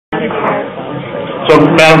So,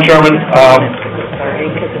 Madam Chairman,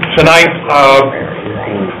 tonight,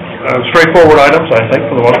 straightforward items, I think,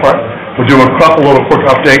 for the most part. We'll do a couple little quick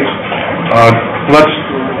updates. Let's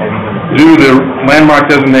do the landmark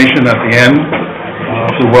designation at the end,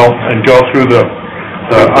 if you will, and go through the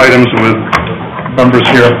items with members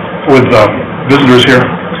here, with visitors here.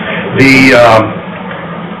 The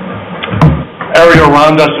area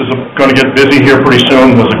around us is going to get busy here pretty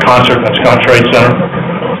soon. There's a concert at Scott Trade Center,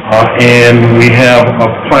 and we have a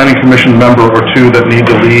planning commission member or two that need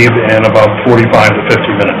to leave in about 45 to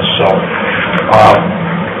 50 minutes. So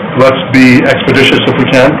let's be expeditious if we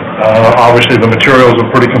can. Obviously, the materials are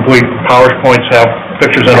pretty complete. PowerPoints have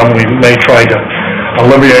pictures in them. We may try to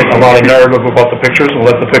eliminate a lot of narrative about the pictures and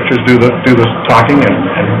let the pictures do the talking and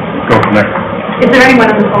go from there. Is there anyone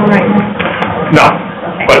on the phone right now? No.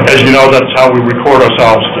 But as you know, that's how we record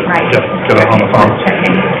ourselves to get it on the phone.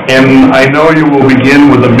 And I know you will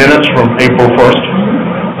begin with the minutes from April 1st.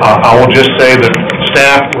 I will just say that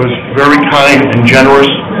staff was very kind and generous,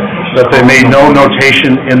 that they made no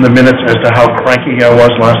notation in the minutes as to how cranky I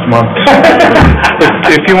was last month.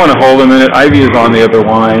 If you want to hold a minute, Ivy is on the other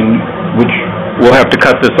line, which we'll have to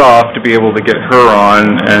cut this off to be able to get her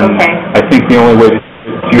on, and I think the only way to...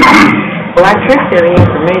 Well, I checked the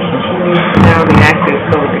information. She needs to know the access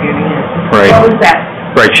code to get in. Right. What was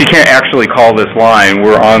that? Right, she can't actually call this line.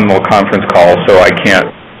 We're on the conference call, so I can't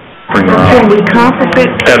bring her on. Can we conference it?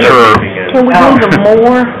 That's her. Can we do the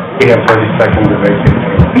more? We have 30 seconds to make it.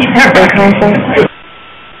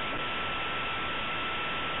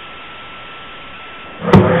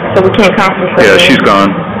 So we can't conference it? Yeah, she's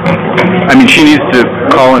gone. I mean, she needs to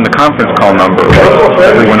call in the conference call number.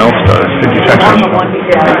 Everyone else does. Did you text her?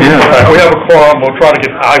 Yeah. We have a quorum. We'll try to get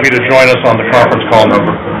Ivy to join us on the conference call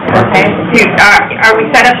number. Okay. Are we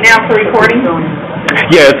set up now for recording?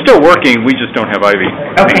 Yeah, it's still working. We just don't have Ivy.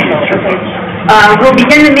 Okay. We'll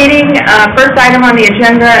begin the meeting. First item on the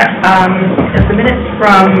agenda is the minutes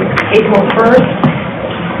from April 1st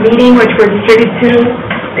meeting, which were distributed to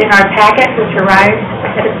in our packet, which arrived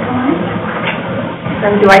ahead of time.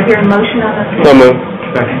 Do I hear a motion on this? So moved.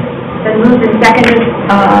 Then moved and seconded.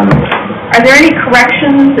 Are there any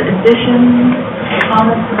corrections, additions,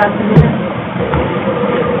 comments about the minutes?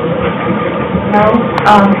 No?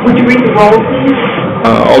 Would you read the roll, please?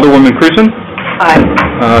 Alderwoman Cruzen?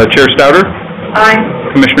 Aye. Chair Stouter? Aye.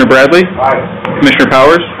 Commissioner Bradley? Aye. Commissioner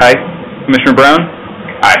Powers? Aye. Commissioner Brown?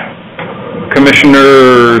 Aye.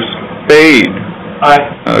 Commissioner Spade? Aye.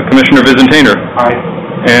 Commissioner Vizentainer? Aye.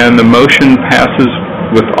 And the motion passes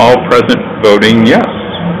with all present voting yes.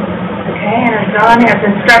 Okay, and John has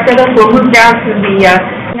instructed us. We'll move down to the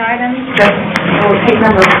items. We'll take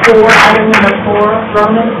number 4, item number 4,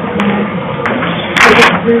 Roman.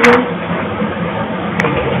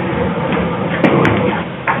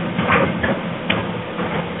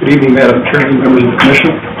 Good evening, Madam Chairman, members of the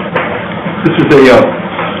Commission. This is a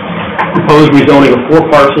proposed rezoning of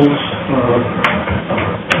 4 parcels,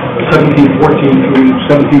 1714 through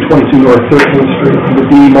 1722 North 13th Street, from the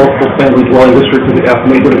B multiple family dwelling district to the F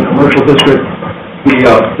neighborhood commercial district.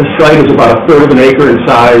 The site is about a third of an acre in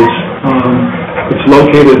size. It's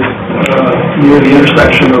located near the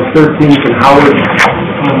intersection of 13th and Howard,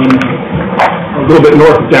 a little bit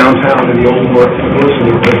north of downtown in the old North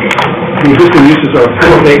University. The existing uses are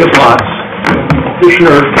 4 vacant lots. The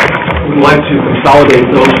petitioner would like to consolidate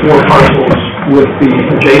those 4 parcels with the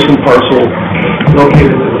adjacent parcel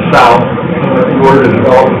located to the south in order to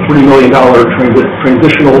develop a $3 million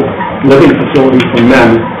transitional living facility for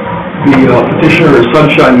men. The petitioner is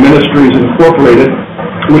Sunshine Ministries Incorporated,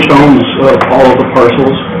 which owns all of the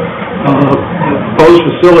parcels. The proposed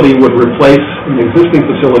facility would replace an existing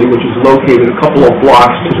facility which is located a couple of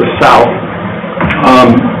blocks to the south.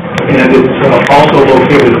 And it's also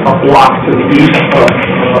located a block to the east of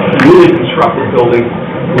a newly constructed building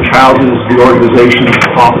which houses the organization's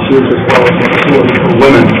offices as well as a facility for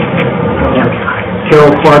women.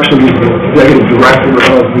 Carol Clarkson is the executive director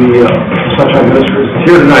of the Sunshine Ministries. Is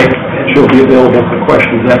here tonight, and she'll be available for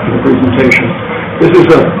questions after the presentation. This is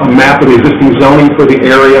a map of the existing zoning for the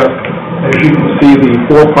area. As you can see, the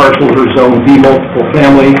 4 parcels are zoned B multiple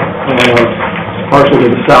family. Parcel to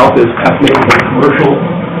the south is F neighborhood commercial,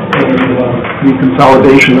 and the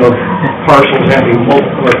consolidation of parcels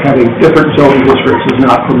having different zoning districts is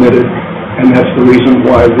not permitted, and that's the reason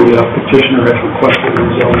why the petitioner has requested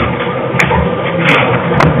rezoning.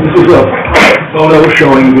 This is a photo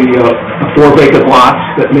showing the 4 vacant lots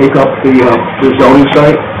that make up the zoning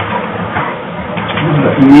site.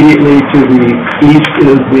 Immediately to the east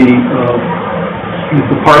is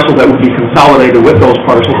the parcel that would be consolidated with those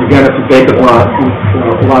parcels. Again, it's a vacant lot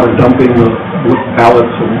with a lot of dumping of wood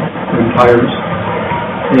pallets and tires.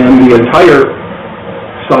 And the entire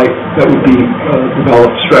site that would be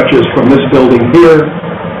developed stretches from this building here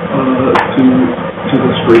to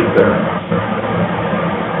the street there.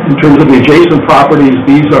 In terms of the adjacent properties,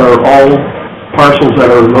 these are all parcels that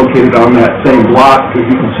are located on that same block. As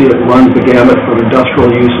you can see, it runs the gamut from industrial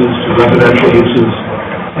uses to residential uses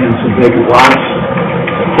and some vacant lots.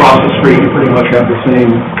 Across the street, you pretty much have the same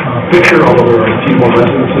picture, although there are a few more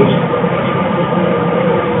residences.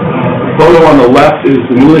 The photo on the left is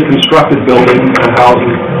the newly constructed building that houses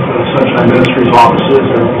the Sunshine Ministries offices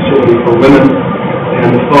and a facility for women.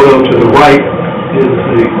 And the photo to the right is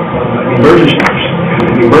the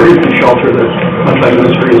emergency shelter that Sunshine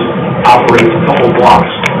Ministries operates a couple of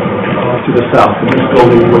blocks to the south. And this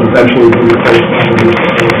building would eventually be replaced by the new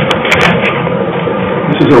facility.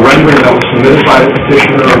 This is a rendering that was submitted by the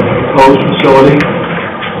petitioner of the proposed facility.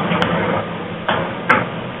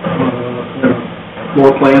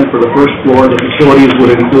 Floor plan for the first floor. The facilities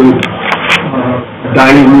would include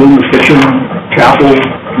dining room, kitchen, chapel,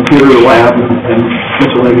 computer lab, and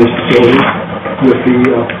miscellaneous facilities, with the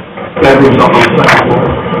bedrooms up on the second floor.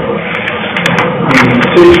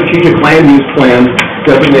 The city strategic land use plan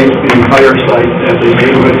designates the entire site as a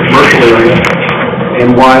neighborhood commercial area,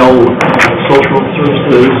 and while social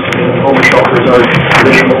services and homeless shelters are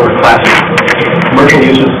traditional or classic commercial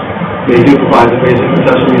uses, they do provide the basic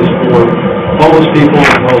necessities for homeless people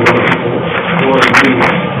as well as other people who are in need.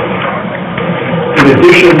 In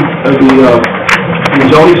addition, the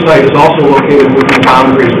zoning site is also located within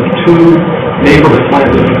boundaries of two neighborhood plans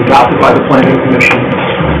that have been adopted by the Planning Commission.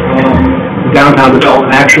 The Downtown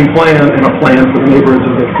Development Action Plan and a plan for the neighborhoods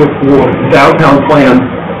of the Fifth Ward. The downtown plan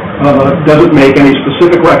doesn't make any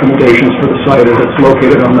specific recommendations for the site as it's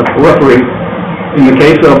located on the periphery. In the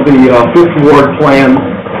case of the Fifth Ward plan,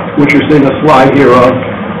 which you're seeing a slide here of,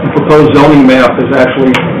 the proposed zoning map is actually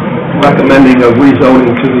recommending a rezoning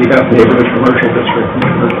to the F neighborhood commercial district.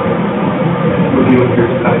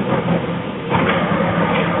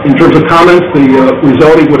 In terms of comments, the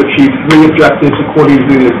rezoning would achieve three objectives according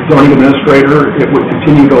to the zoning administrator. It would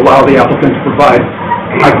continue to allow the applicant to provide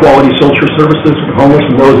high-quality social services to the homeless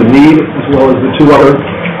and those in need, as well as the two other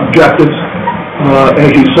objectives. As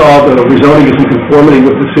you saw, the rezoning is in conformity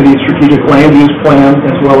with the city's strategic land use plan,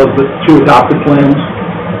 as well as the two adopted plans,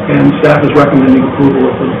 and staff is recommending approval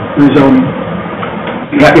of the rezoning.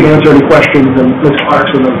 I'm happy to answer any questions, and Ms.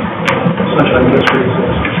 Clarkson of Sunshine Ministries is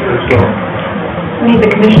here as well. Any of the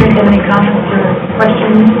commissioners have any comments or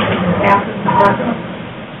questions after the process?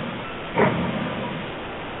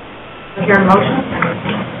 Is there a motion?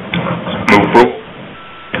 Move approval.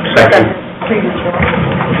 Second.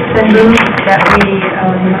 Then move that we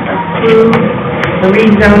approve the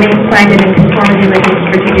rezoning planned in conformity with the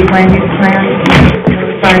strategic land use plan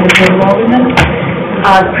signed the Board of Aldermen.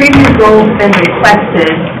 The previous role has been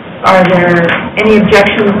requested. Are there any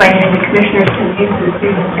objections by any of the commissioners to the use of the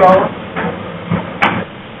previous role?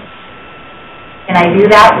 Can I do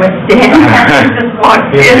that with Dan? Just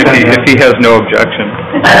walked in. If he has no objection.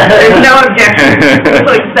 There's no objection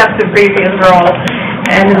to accept the previous role,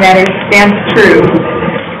 and the matter stands true.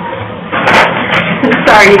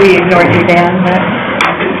 Sorry we ignored you, Dan. But...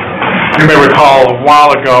 You may recall a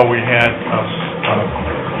while ago we had a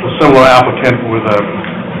similar applicant with a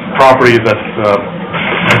property that's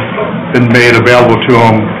been made available to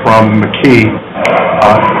him from McKee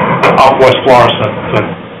out West Florissant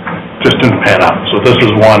that just didn't pan out. So this is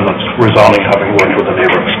one that's rezoning, having worked with the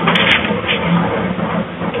neighbors.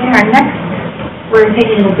 Okay, our next, we're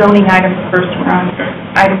taking the zoning items first round.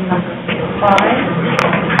 Item number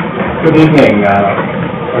 5. Good evening.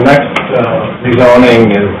 Our next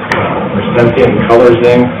rezoning is for Sentient Colors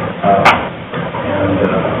Inc. And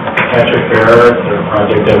Patrick Barrett, their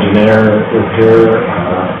project engineer, is here,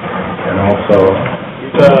 and also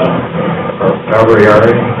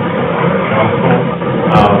Gabriari.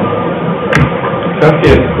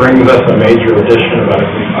 Sentient brings us a major addition about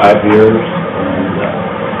 5 years,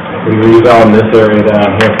 and we rezoned this area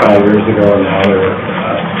down here 5 years ago, and now they're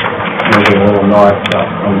moving a little north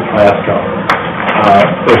from Glasgow.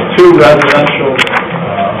 There's 2 residential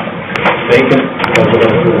vacant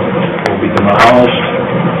residences will be demolished.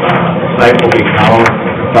 The site will be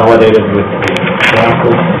consolidated with the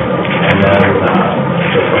campus, and then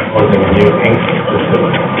they're proposing a new ink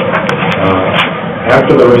facility.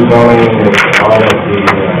 After the rezoning, all of the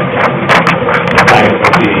site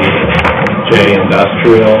will be J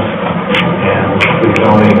Industrial, and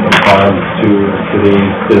rezoning conforms to city's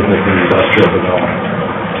business and industrial development.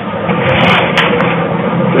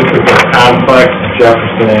 This is a complex,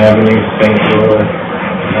 Jefferson Avenue, St. Louis,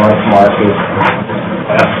 North Market,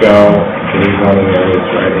 Glasgow, the rezoning area is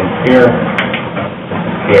right in here.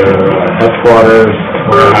 their headquarters,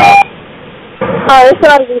 warehouse. Hi, it's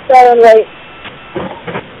on the 7 right.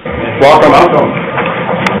 Welcome.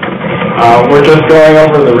 We're just going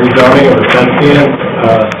over the rezoning of the Sensient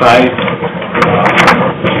site,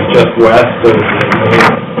 which is just west of the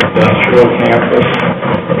main industrial campus.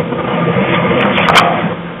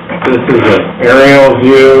 This is an aerial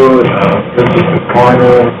view. This is the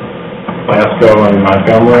corner, Glasgow and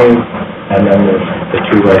Montgomery, and then there's the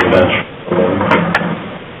two residential buildings.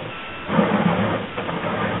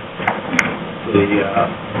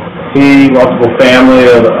 The multiple family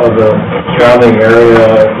of the surrounding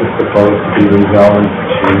area is proposed to be rezoned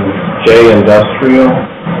to J Industrial,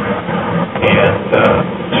 and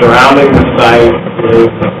surrounding the site is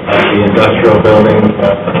the industrial building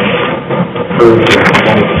approved in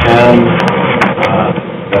 2010.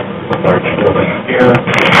 That's the large building here.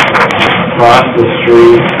 Across the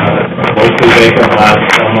street, mostly vacant lots,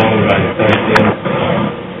 some owned by Sensient.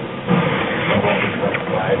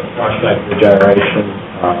 Site regeneration,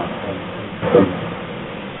 some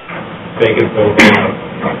vacant buildings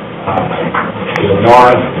to the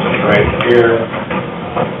north, right here.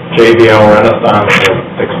 JBL Renaissance will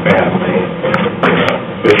expand the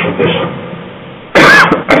fish addition.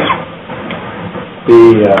 The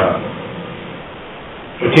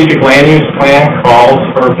strategic land use plan calls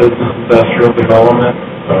for business industrial development,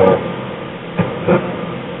 so that's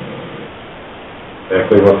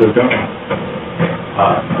exactly what they're doing.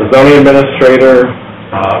 The zoning administrator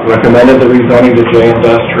recommended the rezoning to J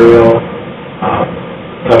Industrial.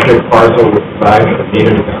 Subject parcel would provide for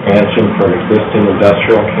needed expansion for an existing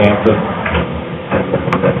industrial campus. And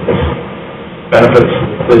this benefits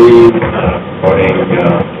the city, promoting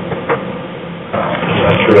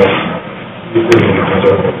industrial uses and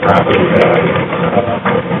conserving property value.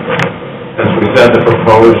 As we said, the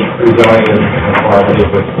proposed rezoning is in conformity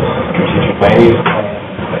with the strategic land use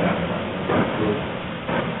plan.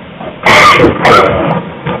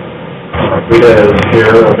 Rita is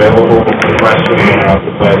here, available for questions, and I'll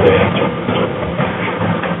be glad to answer.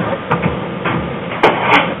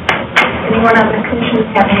 Anyone on the commission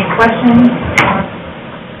have any questions or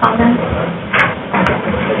comments?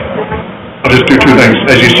 I'll just do two things.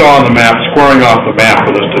 As you saw on the map, squaring off the map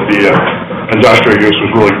for this to be industrial use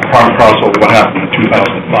was really part and parcel of what happened in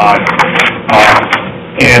 2005.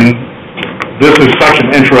 And this is such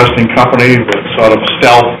an interesting company that sort of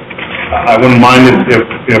stealth. I wouldn't mind if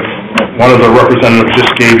one of the representatives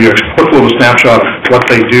just gave you a quick little snapshot of what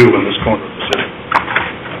they do in this corner of the city.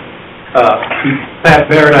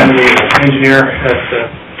 Pat Barrett, I'm the engineer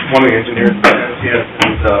one of the engineers at Sensient,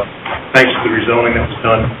 and thanks to the rezoning that was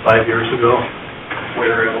done 5 years ago,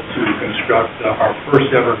 we were able to construct our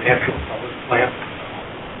first ever natural colors plant.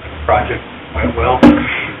 The project went well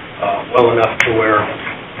enough to where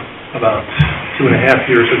about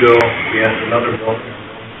 2.5 years ago we added another building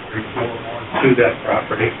to that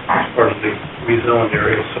property as part of the rezoned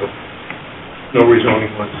area, so no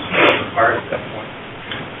rezoning was required at that point.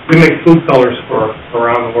 We make food colors for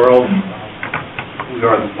around the world. We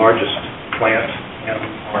are the largest plant in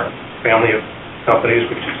our family of companies,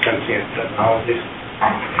 which is Sensient Technologies.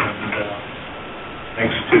 And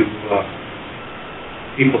thanks to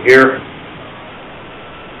people here,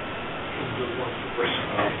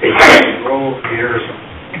 grow over the years, and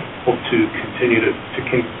hope to continue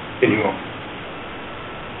on.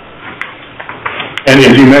 And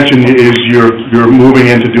as you mentioned, you're moving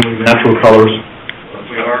into doing natural colors.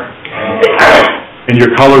 We are. And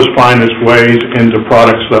your colors find its ways into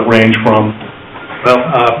products that range from? Well,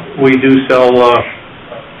 we do sell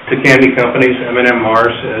to candy companies. M&M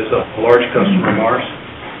Mars is a large customer of ours.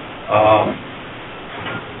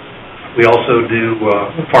 We also do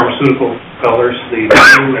pharmaceutical colors, the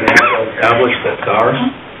new and Advil tablets, that's ours.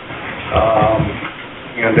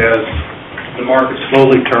 And as the market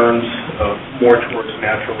slowly turns more towards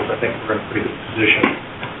naturals, I think we're in a pretty good position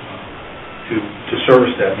to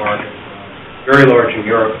service that market. Very large in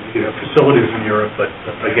Europe. We have facilities in Europe, but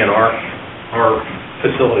again, our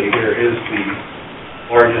facility here is the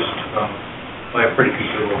largest by a pretty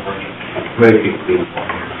considerable margin.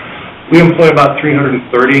 We employ about 330.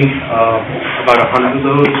 About 100 of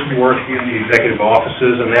those work in the executive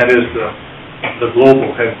offices, and that is the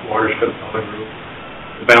global headquarters for the Color Group.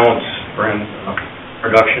 The balance are in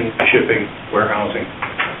production, shipping, warehousing,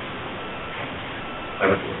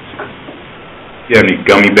 laboratories. Do you have any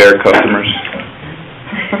gummy bear customers?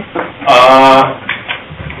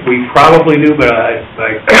 We probably do, but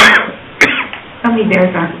Gummy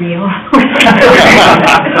bears aren't real.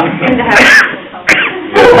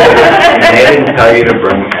 They didn't tell you to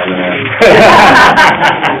bring M&M.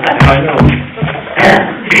 I know.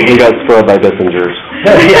 You got spoiled by Bissingers.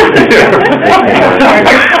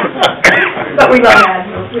 But we love that.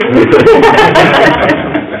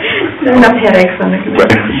 There's enough headaches on the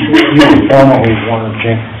committee. You were formerly Warner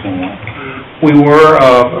Jenkinson. We were,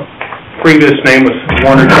 previous name was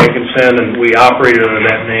Warner Jenkinson, and we operated under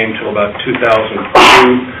that name till about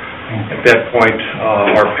 2002. At that point,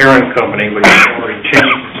 our parent company, which had already changed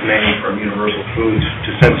its name from Universal Foods to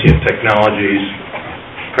Sensient Technologies,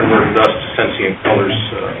 converted us to Sensient Colors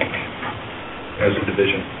as a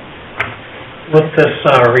division. With this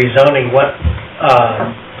rezoning, what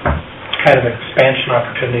kind of expansion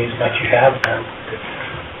opportunities might you have then?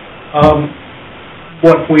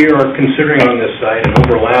 What we are considering on this site and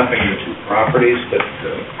overlapping the two properties that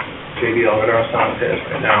JBL Renaissance has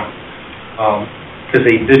right now is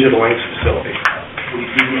a digital inks facility. We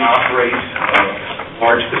do operate a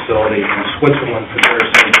large facility in Switzerland for the very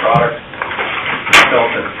same product. We felt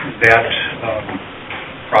that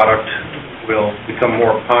product will become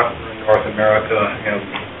more popular in North America, and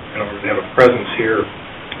in order to have a presence here.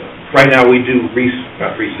 Right now we do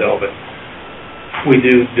not resell, but we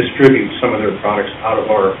do distribute some of their products out of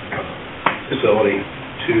our facility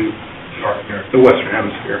to North America, the Western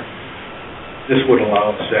Hemisphere. This would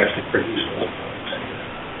allow us to actually produce those products.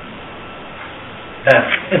 That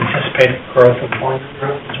anticipated growth of employment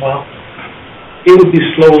growth as well? It would be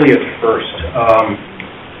slowly at first.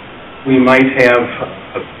 We might have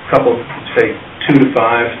a couple, say 2 to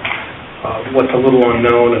 5. What's a little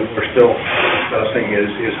unknown and we're still discussing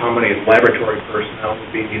is how many laboratory personnel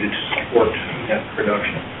would be needed to support that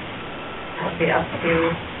production. It'll be up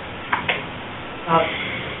to,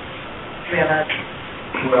 we have a...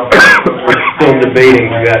 Well, we're still debating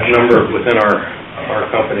that number within our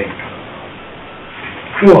company.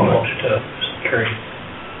 Who owns security?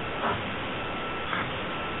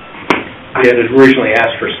 We had originally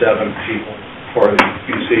asked for 7 people for the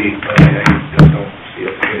QC, but I just don't see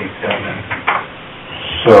it getting down that.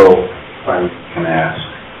 So, if I can ask,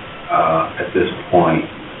 at this point,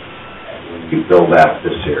 when you build out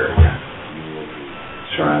this area, you will be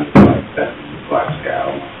surrounded by that Black Scow.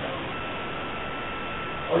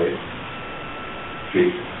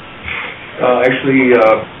 Actually,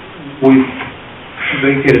 we've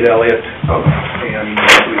vacated Elliott, and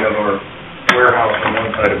we have our warehouse on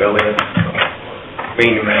one side of Elliott,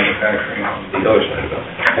 main manufacturing on the other side of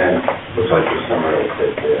Elliott. And it looks like there's some real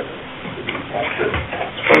estate there.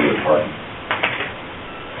 It's from the department.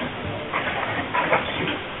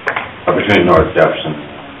 Between North Jefferson.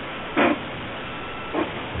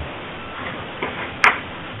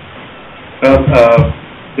 Well,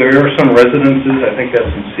 there are some residences, I think that's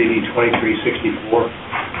in CD 2364,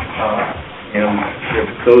 and if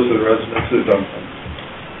those are the residences I'm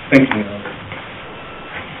thinking of.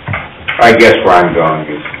 I guess where I'm going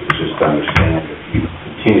is just to understand if you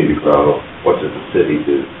continue to grow, what does the city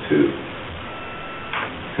do to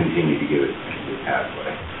continue to give it the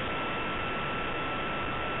pathway?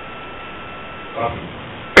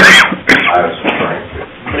 I was referring to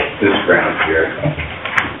this ground here.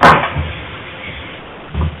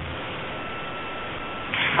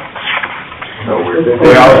 So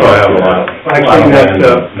we also have a lot. Actually, in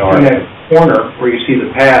that corner where you see the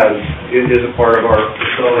paths, it is a part of our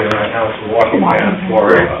facility right now. It's a walking path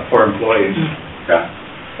for employees. Yeah.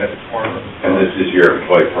 At the corner. And this is your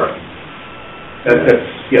employee park? That's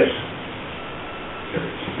yes.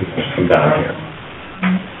 Come down here.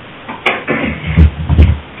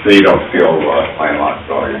 So you don't feel landlocked,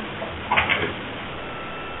 are you?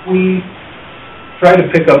 We try to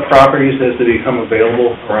pick up properties as they become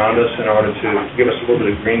available around us in order to give us a little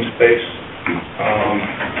bit of green space.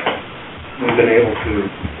 We've been able to,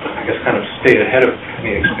 I guess, kind of stay ahead of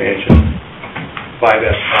any expansion by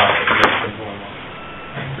that property that's been going on.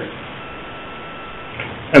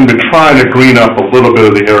 And been trying to green up a little bit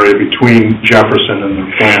of the area between Jefferson and the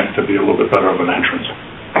plant to be a little bit better of an entrance.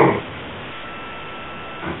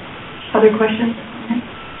 Other questions?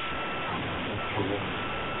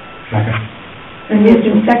 Second. And moved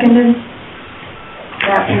and seconded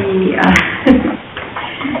that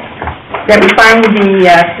we find the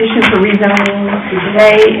petition for rezoning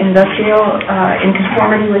today industrial in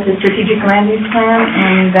conformity with the strategic land use plan,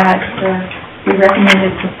 and that we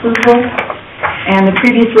recommend its approval. And the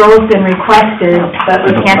previous roll has been requested, but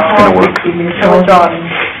we can't call these previous rolls on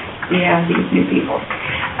these new people.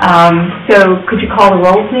 So could you call the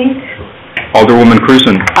roll, please? Alderwoman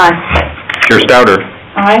Cruzen. Aye. Chair Stouter.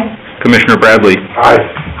 Aye. Commissioner Bradley. Aye.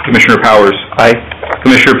 Commissioner Powers. Aye.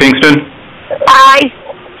 Commissioner Pinkston. Aye.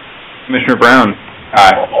 Commissioner Brown.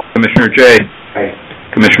 Aye. Commissioner Jay. Aye.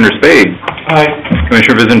 Commissioner Spade. Aye.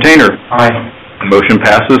 Commissioner Vizentainer. Aye. The motion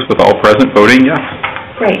passes with all present voting yes.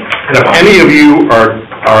 Great. And if any of you are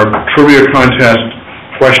trivia contest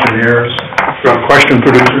questionnaires, question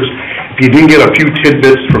producers, if you didn't get a few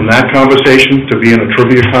tidbits from that conversation to be in a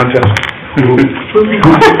trivia contest,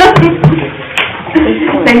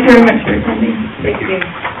 Thanks very much for attending. Thank you.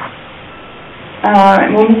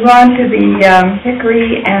 We'll move on to the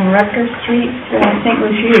Hickory and Rutger Street, St.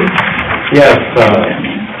 Lucie. Yes,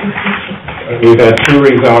 we've had 2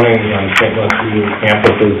 rezonings on St. Lucie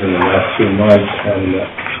campuses in the last few months, and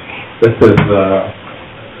this is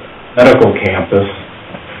medical campus.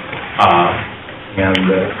 And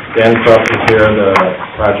Dan Krupp is here, the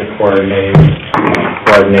project coordinator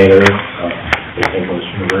at St. Louis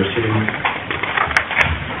University.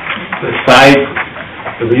 The site,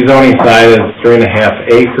 the rezoning site is 3.5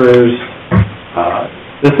 acres.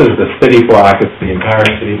 This is the city block. It's the entire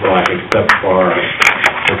city block except for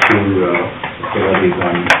the 2 facilities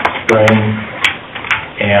on Spring.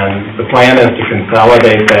 And the plan is to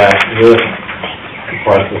consolidate that with, of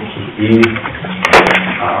course, the east,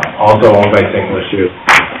 also owned by St. Lucie.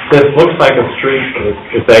 This looks like a street, but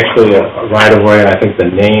it's actually a right-of-way, and I think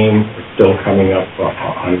the name is still coming up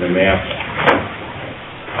on the map.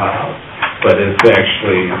 But it's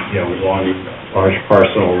actually, one large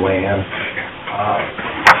parcel of land.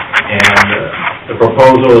 And the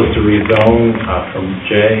proposal is to rezone from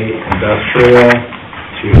J industrial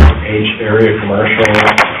to H area commercial,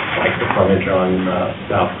 like the frontage on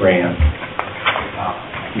South Grand.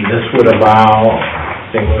 This would allow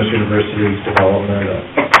St. Louis University's development of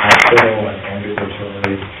hospital and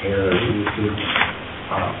ambulatory care uses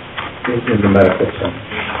in the medical center.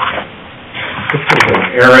 This is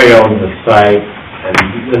an aerial of the site, and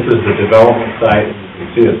this is the development site. You can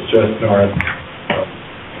see it's just north of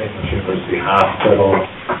St. Louis University Hospital,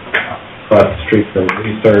 across the street from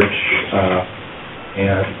research,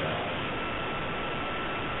 and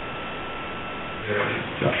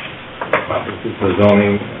this is the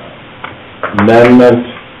zoning amendment,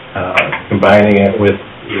 combining it with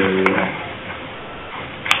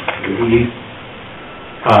the east.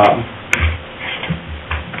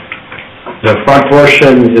 The front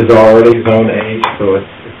portion is already zone H, so it's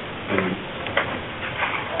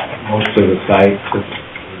most of the site is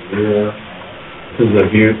rear. This is a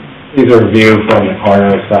view. These are a view from the corner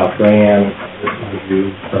of South Grand. This is a view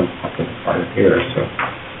from the corner here. So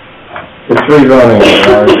it's rezoning a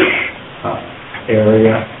large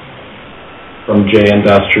area from J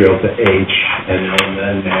industrial to H, and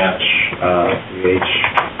then match the H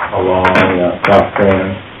along South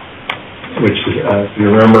Grand, which is, if you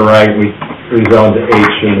remember right, we rezoned to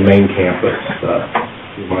H in the main campus a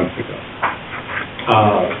few months ago.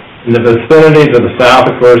 In the vicinity to the south,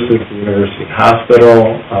 of course, is the University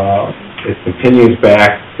Hospital. It continues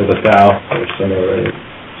back to the south. There's some of the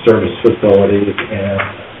service facilities and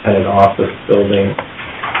tenant office building.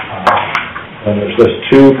 And there's just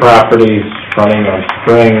 2 properties fronting on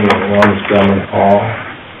Spring, and one's Drummond Hall.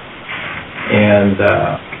 And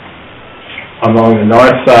along the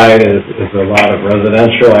north side is a lot of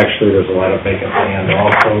residential. Actually, there's a lot of vacant land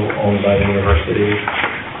also owned by the university.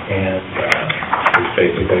 And it's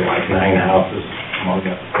basically like 9 houses among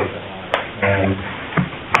the vacant land. And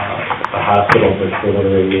the hospital is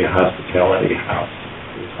literally a hospitality house.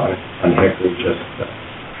 It's on Hickory, just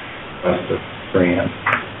west of Grand.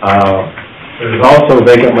 There's also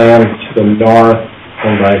vacant land to the north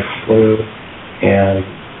owned by SLU, and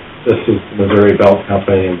this is the Missouri Belt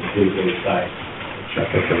Company and Cleveland site, which I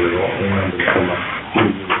think everyone remembers from a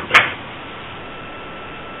few years ago.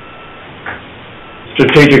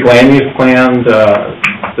 Strategic land use plan,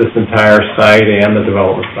 this entire site and the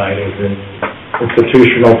development site is in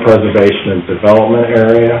institutional preservation and development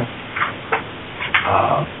area.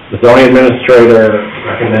 The zoning administrator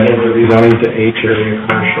recommended the rezoning to H area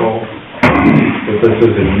commercial. So this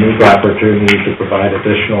is a unique opportunity to provide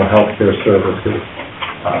additional healthcare services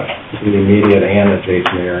to the immediate and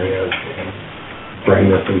adjacent areas and bring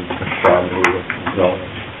this into conformity with zoning.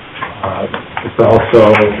 It's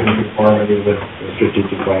also in conformity with the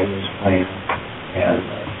strategic land use plan, and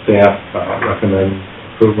staff recommends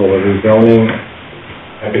approval of rezoning.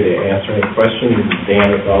 Happy to answer any questions.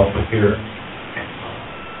 Dan is also here.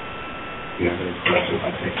 If you have any questions,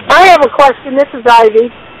 I'll take them. I have a question. This is Ivy.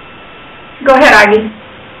 Go ahead, Ivy.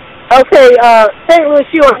 Okay, St. Louis,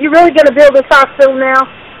 you really going to build this hospital now?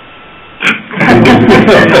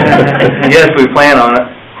 Yes, we plan on it.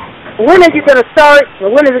 When are you going to start, or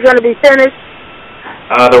when is it going to be finished?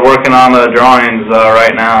 They're working on the drawings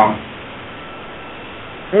right now.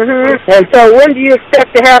 And so when do you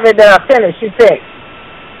expect to have it finished, you think?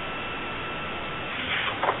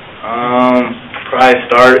 Probably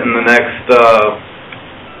start in the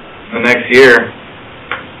next year.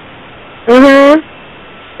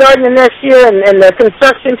 Starting the next year, and the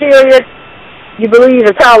construction period, you believe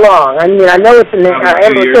is how long? I mean, I know it's an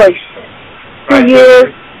ambulatory. 2 years.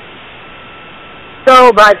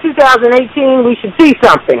 So by 2018, we should see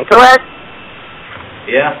something, correct?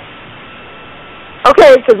 Yeah.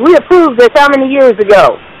 Okay, because we approved this how many years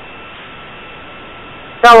ago?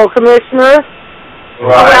 Fellow commissioners?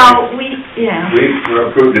 Well, We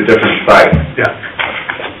approved a different site. Yeah.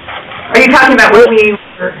 are you talking about when we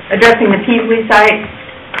were addressing the Peasley site?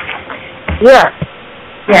 Yes.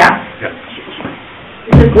 Yeah.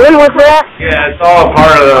 When was that? Yeah, it's all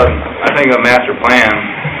part of the, I think, the master plan,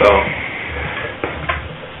 so.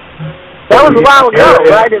 That was a while ago,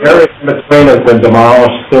 right? Everything between has been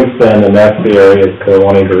demolished since then, and that's the area they're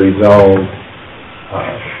wanting to rezone,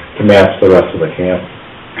 to match the rest of the camp.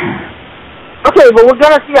 Okay, but we're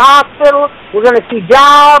going to see a hospital, we're going to see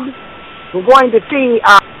jobs, we're going to see,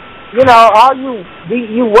 all you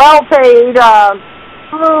well-paid,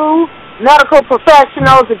 crew, medical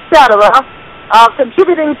professionals, etc.,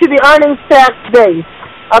 contributing to the earnings tax base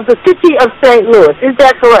of the city of St. Louis. Is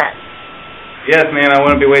that correct? Yes, ma'am, I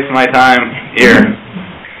wouldn't be wasting my time here.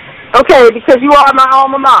 Okay, because you are my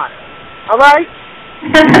alma mater. All right?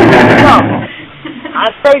 So,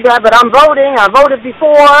 I say that, but I'm voting. I voted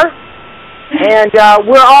before, and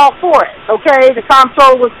we're all for it. Okay? The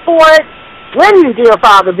comptroller was for it when you, dear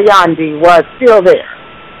Father Biondi, was still there.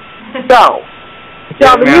 So,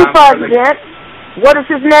 tell the new president, what is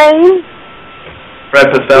his name?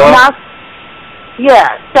 Fred Pastello?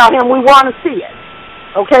 Yeah, tell him we want to see it.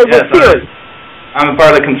 Okay, yes, we're serious. I'm a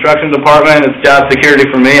part of the construction department. It's job security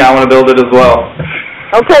for me. I want to build it as well.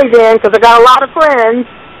 Okay, then, because I got a lot of friends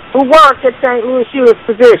who work at St. Louis U.S.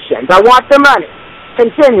 positions. I want the money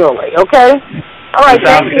continually, okay? All right,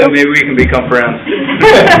 thank you. Maybe we can become friends. You can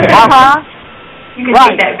take that back.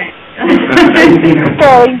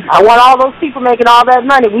 Okay, I want all those people making all that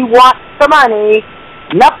money. We want the money,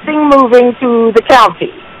 nothing moving to the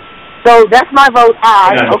county. So that's my vote,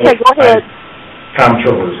 aye. Okay, go ahead.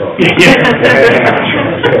 Comptroller's office.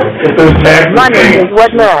 Money is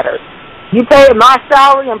what matters. You pay my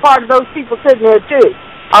salary and part of those people sitting there too.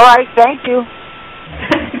 All right, thank you.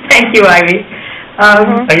 Thank you, Ivy.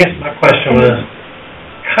 I guess my question was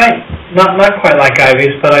not quite like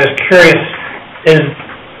Ivy's, but I was curious, is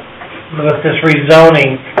with this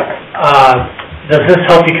rezoning, does this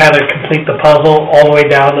help you kind of complete the puzzle all the way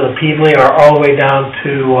down to the Peasley or all the way down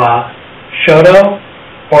to Shoto?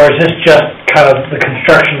 Or is this just kind of, the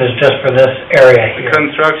construction is just for this area here? The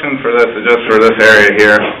construction for this is just for this area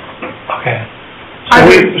here. Okay.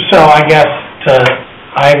 So I guess to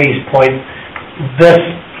Ivy's point, this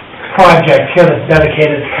project here that's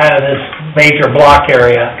dedicated to kind of this major block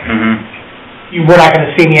area, we're not going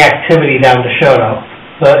to see any activity down to Shoto,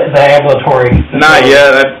 the ambulatory facility. Not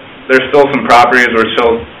yet. There's still some properties we're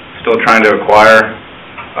still trying to acquire,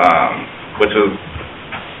 which is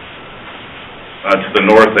to the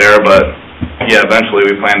north there, but yeah, eventually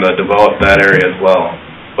we plan to develop that area as well.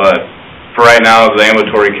 But for right now, the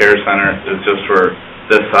ambulatory care center is just for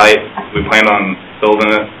this site. We plan on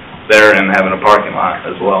building it there and having a parking lot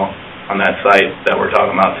as well on that site that we're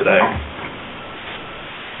talking about today.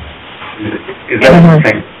 Is that the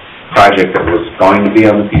same project that was going to be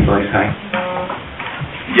on the Peasley site?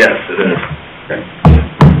 Yes, it is. Okay.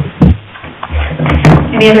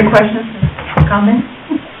 Any other questions or comments?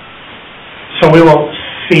 So we won't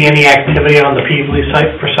see any activity on the Peasley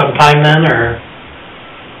site for some time then, or?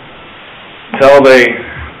 Until they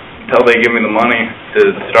give me the money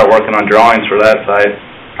to start working on drawings for that site,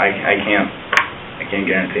 I can't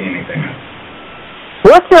guarantee anything.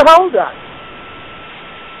 What's your holdup?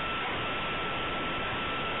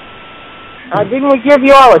 Didn't we give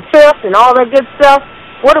you all a tip and all that good stuff?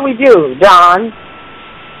 What do we do, Don?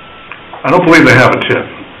 I don't believe they have a tip.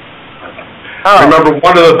 Oh. Remember,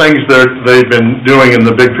 one of the things that they've been doing in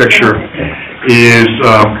the big picture is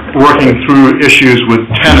working through issues with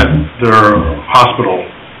Tenet, their hospital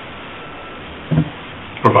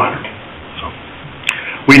provider. So,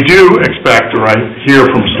 we do expect, or I hear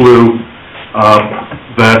from SLU,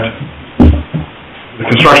 that the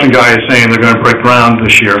construction guy is saying they're going to break ground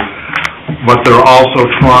this year, but they're also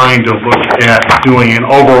trying to look at doing an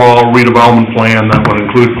overall redevelopment plan that would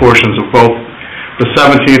include portions of both the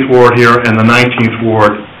 17th Ward here and the 19th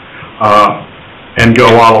Ward, and go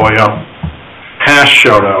all the way up past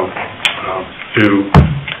Shoto to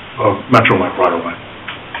Metrolink right away.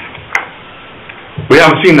 We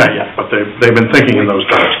haven't seen that yet, but they've been thinking in those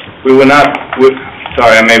terms. We would not,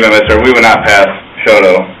 sorry, I may have missed her, we would not pass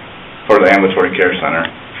Shoto for the ambulatory care center.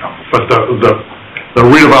 But the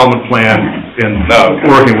redevelopment plan in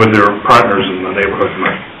working with their partners in the neighborhood.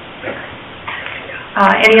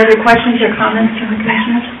 Any other questions or comments from the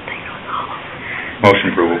commissioners? Motion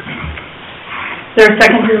approval. Is there a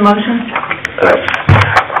second to the motion?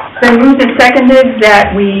 It's been moved and seconded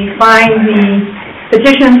that we find the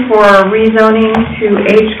petition for rezoning to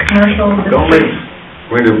H commercial district.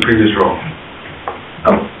 Going to the previous roll.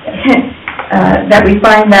 That we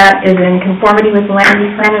find that is in conformity with the land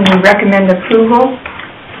use plan and we recommend approval.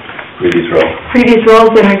 Previous roll. Previous roll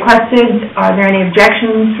has been requested. Are there any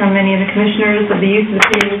objections from any of the commissioners of the use of the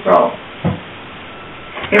previous roll?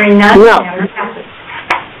 Hearing none. No. Matter passes.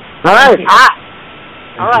 All right.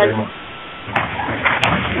 All right.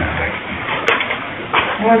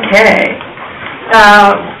 Okay.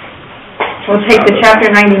 We'll take the Chapter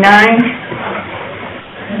 99,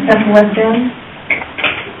 Central West End.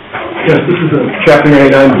 Yes, this is a Chapter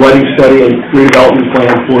 99 blighting study and redevelopment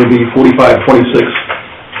plan for the 4526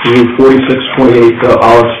 through 4628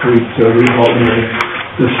 Olive Street redevelopment area.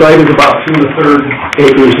 The site is about 2 1/3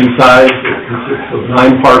 acres in size. It consists of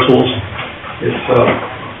 9 parcels. It's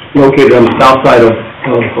located on the south side of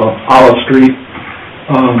Olive Street,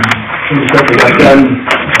 in the Central West End,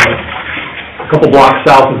 a couple blocks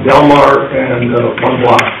south of Delmar, and 1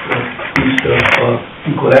 block east of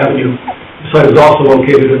Euclid Avenue. The site is also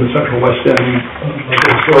located in the Central West End of the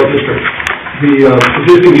Historic District. The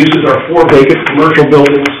existing uses are 4 vacant commercial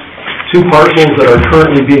buildings, 2 parcels that are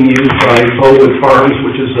currently being used by Bowood Farms,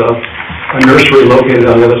 which is a nursery located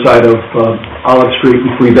on the other side of Olive Street,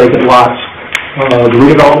 and 3 vacant lots. The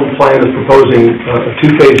redevelopment plan is proposing a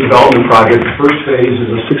 2-phase development project. The first phase is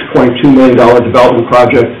a $6.2 million development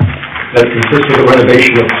project that consists of the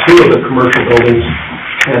renovation of 2 of the commercial buildings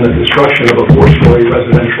and the construction of a 4-story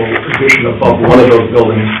residential addition above 1 of those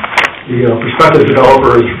buildings. The prospective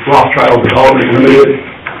developer is Rothschild Development Limited,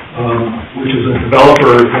 which is a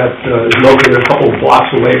developer that is located a couple of blocks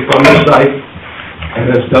away from the site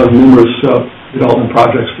and has done numerous development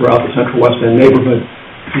projects throughout the Central West End neighborhood.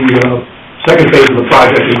 The second phase of the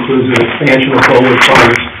project includes an expansion of Bowood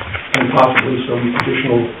Farms and possibly some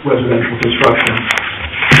additional residential construction.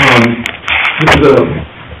 This is an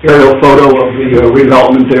aerial photo of the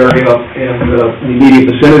redevelopment area and the immediate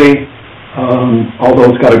vicinity. Although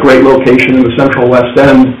it's got a great location in the Central West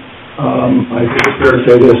End, I think it's fair to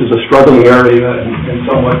say this is a struggling area and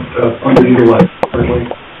somewhat underutilized currently.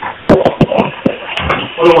 The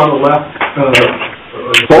photo on the left,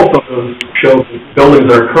 both of those show buildings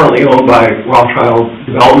that are currently owned by Rothschild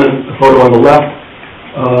Development. The photo on the left,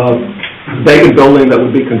 the vacant building that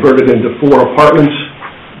would be converted into 4 apartments.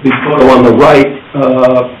 The photo on the right,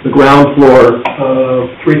 the ground floor,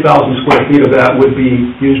 3,000 square feet of that would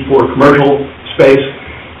be used for commercial space.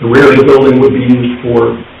 The rear of the building would be used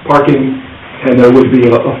for parking, and there would be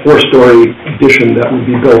a 4-story addition that would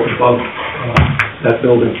be built above that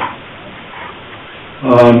building.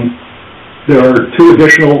 There are 2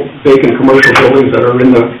 additional vacant commercial buildings that are in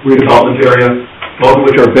the redevelopment area, both of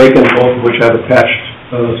which are vacant, both of which have attached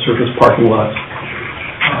surface parking lots.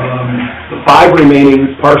 The 5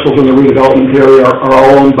 remaining parcels in the redevelopment area are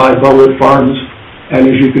all owned by Bowood Farms, and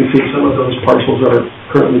as you can see, some of those parcels are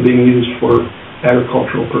currently being used for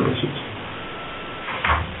agricultural purposes.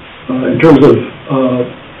 In terms of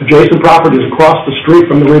adjacent properties across the street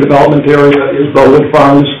from the redevelopment area is Bowood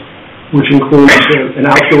Farms, which includes an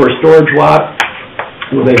outdoor storage lot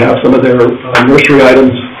where they have some of their nursery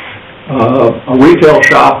items, a retail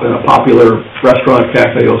shop, and a popular restaurant,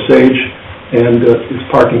 Cafe Osage, and its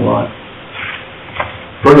parking lot.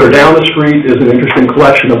 Further down the street is an interesting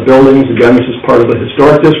collection of buildings. Again, this is part of the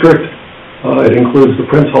Historic District. It includes the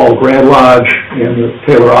Prince Hall Grand Lodge and the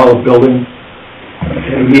Taylor Olive Building.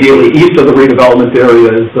 And immediately east of the redevelopment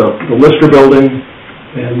area is the Lister Building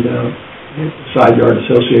and the side yard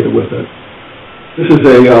associated with it. This is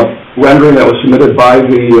a rendering that was submitted by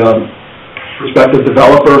the prospective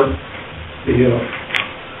developer. The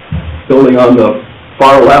building on the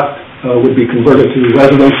far left would be converted to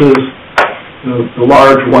residences. The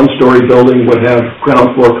large 1-story building would have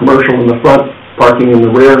ground floor commercial in the front, parking in the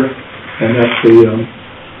rear, and that's the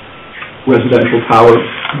residential tower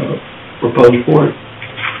proposed for it.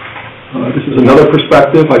 This is another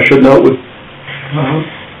perspective. I should note with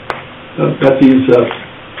Betsy's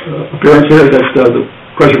appearance here that the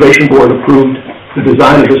Preservation Board approved the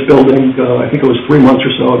design of this building, I think it was 3 months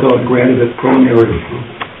or so ago, and granted it preliminary approval.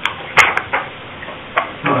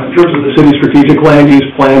 In terms of the city's strategic land use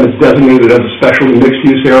plan, it's designated as a specialty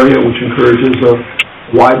mixed-use area, which encourages a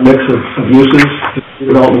wide mix of uses.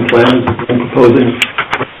 The development plan is proposing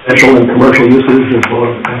residential and commercial uses as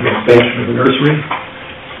well as the expansion of the nursery.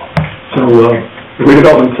 So the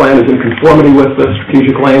redevelopment plan is in conformity with the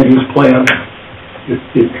strategic land use plan.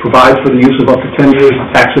 It provides for the use of up to 10 years of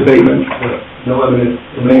tax abatement no evidence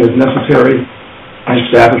remain as necessary, and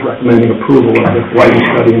staff is recommending approval of the lighting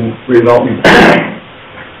study and redevelopment.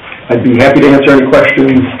 I'd be happy to answer any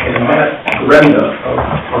questions. And Matt Brenda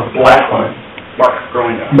of Blackline.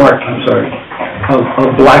 Mark, I'm sorry.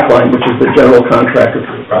 Of Blackline, which is the general contractor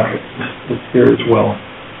for the project, is here as well,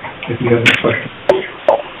 if you have any questions.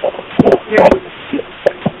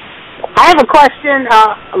 I have a question.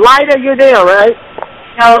 Lyda, you're there, right?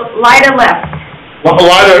 No, Lyda left. Well,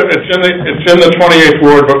 Lyda, it's in the 28th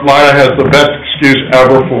ward, but Lyda has the best excuse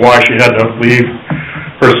ever for why she had to leave.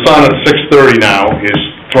 Her son at 6:30 now is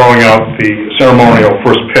throwing out the ceremonial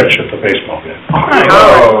first pitch at the baseball game.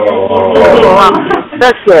 Oh,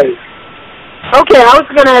 that's great. Okay, I was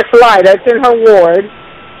going to ask Lyda. It's in her ward,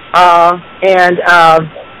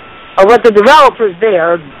 but the developer's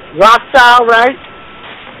there. Rothschild, right?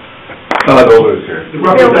 The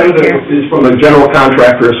representative is from the general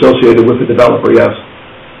contractor associated with the developer, yes.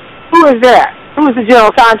 Who is that? Who is the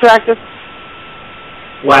general contractor?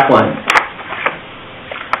 Blackline.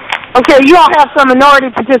 Okay, you all have some minority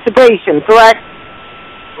participation, correct?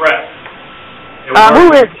 Correct.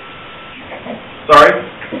 Who is? Sorry?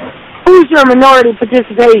 Who's your minority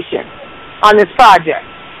participation on this project?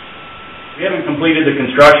 We haven't completed the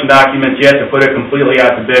construction documents yet to put it completely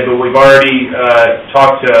out to bid, but we've already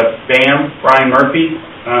talked to BAM, Brian Murphy,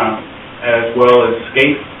 as well as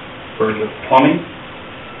Skate for the plumbing.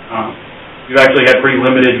 We've actually had pretty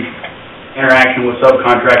limited interaction with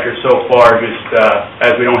subcontractors so far, just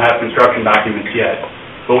as we don't have construction documents yet.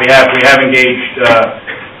 But we have engaged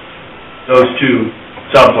those two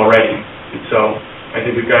subs already, and so I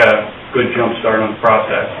think we've got a good jump start on the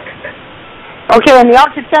process. Okay, and the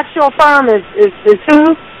architectural firm is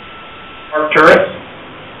who? Arcturus.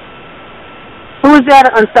 Who is that?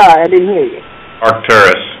 I'm sorry, I didn't hear you.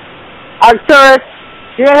 Arcturus. Arcturus.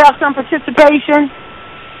 Do they have some participation?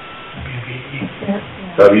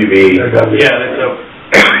 WV. Yeah, that's a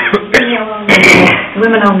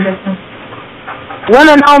Women-owned business.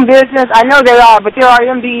 Women-owned business, I know they are, but there are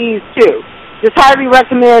MBEs too. Just highly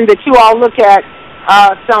recommend that you all look at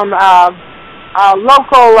some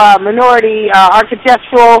local minority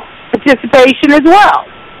architectural participation as well.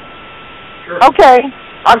 Sure. Okay.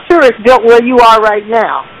 I'm sure it's built where you are right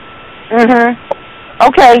now.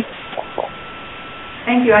 Okay.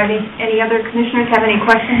 Thank you, Ivy. Any other commissioners have any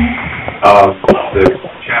questions? The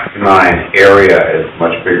Chapter 9 area is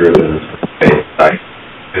much bigger than the space site.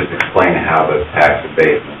 Just explain how the tax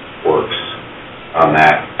abatement works on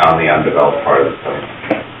the undeveloped part of the site.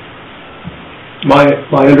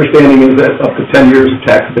 My understanding is that up to 10 years of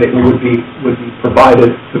tax abatement would be provided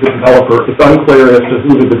to the developer. It's unclear as to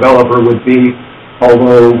who the developer would be,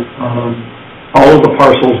 although all of the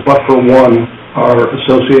parcels but for one are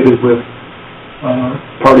associated with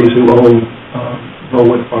parties who own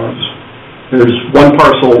Rowood Farms. There's one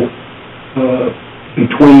parcel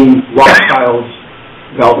between Rothschild's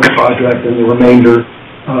development project and the remainder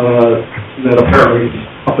that apparently is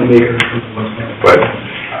up in the air. But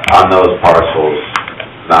on those parcels,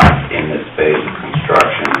 not in this phase of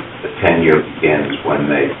construction, the 10-year begins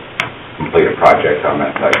when they complete a project on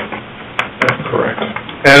that site. That's correct.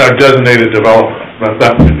 And a designated developer.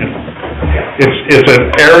 It's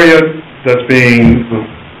an area that's being,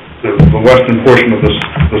 the western portion of this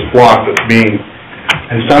block that's being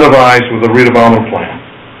incentivized with a redevelopment plan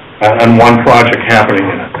and one project happening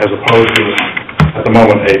in it, as opposed to, at the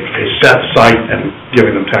moment, a set site and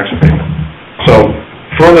giving them tax abatement. So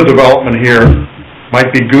further development here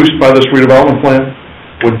might be goosed by this redevelopment plan,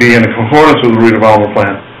 would be in accordance with the redevelopment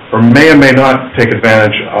plan, or may not take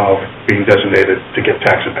advantage of being designated to get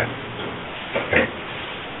tax abatement.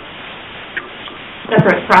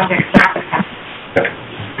 Separate projects.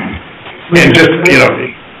 And just,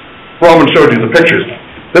 Roman showed you the pictures.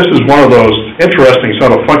 This is one of those interesting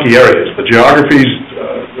sort of funky areas. The geography's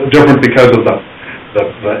different because of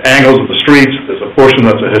the angles of the streets. There's a portion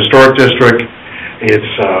that's a historic district. It's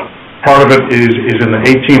part of it is in the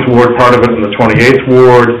 18th ward, part of it in the 28th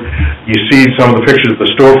ward. You see some of the pictures of the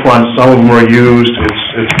storefronts. Some of them are used.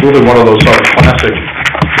 It's really one of those sort of classic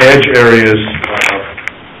edge areas.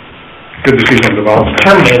 Good to see some development.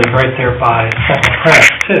 Terminated right there by Second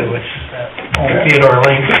Crest too, which is old Theodore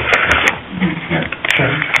Lane.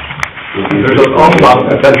 There's an awful lot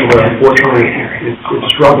of potential there. Unfortunately, it's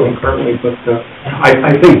struggling currently, but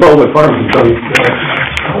I think Bellwood Farms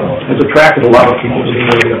has attracted a lot of people to the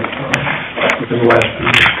area within the last few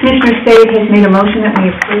years. Commissioner Stave has made a motion that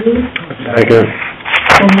we approve.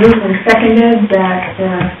 And moved and seconded that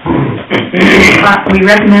we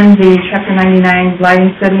recommend the Chapter 99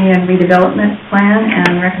 lighting study and redevelopment plan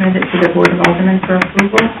and recommend it to the Board of Aldermen for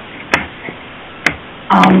approval.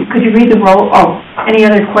 Could you read the roll? Oh, any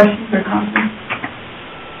other questions or comments?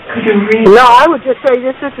 Could you read? No, I would just say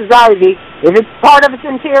this is Ivy. If it's part of its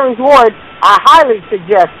Terry's ward, I highly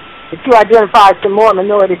suggest that you identify some more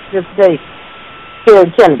minority participation here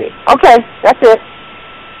in Kennedy. Okay, that's it.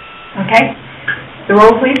 Okay. The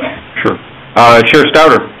roll, please. Sure. Chair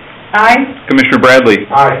Stouter. Aye. Commissioner Bradley.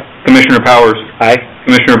 Aye. Commissioner Powers. Aye.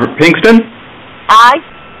 Commissioner Pinkston. Aye.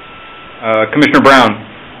 Commissioner Brown.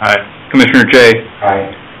 Aye. Commissioner Jay.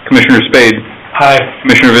 Aye. Commissioner Spade. Aye.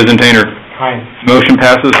 Commissioner Vizentainer. Aye. Motion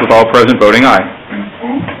passes with all present voting aye.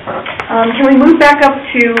 Okay. Can we move back up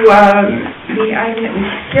to the item that we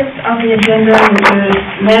skipped on the agenda, which is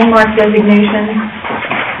landmark designation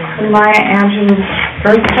for Maya Angelou's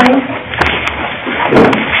birthplace?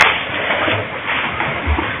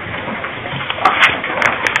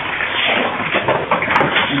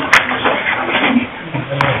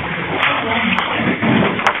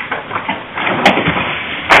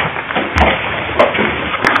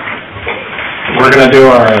 We're gonna do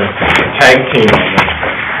our tag team.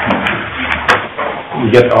 You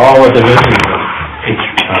get all the divisions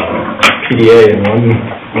of PDA in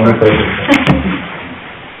one person.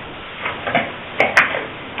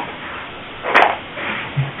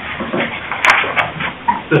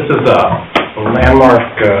 This is a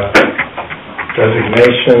landmark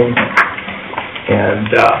designation, and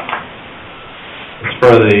it's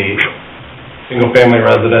for the single-family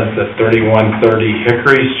residence at 3130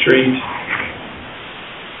 Hickory Street.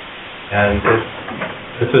 And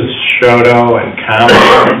this is Shoto and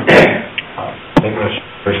Compton, English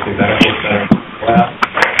University Medical Center West.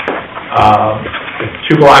 It's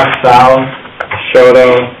 2 blocks south of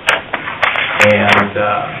Shoto and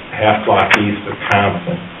half block east of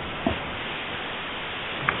Compton.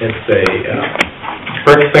 It's a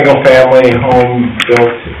brick single-family home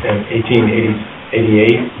built in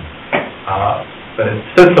 1888, but it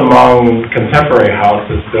sits among contemporary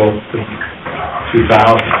houses built in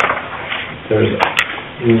 2000.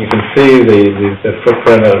 You can see the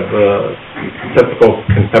footprint of typical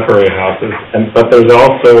contemporary houses, but there's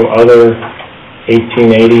also other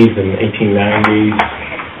 1880s and 1890s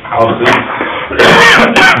houses.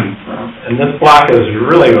 And this block is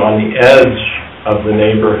really on the edge of the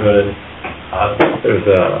neighborhood. There's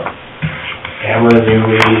a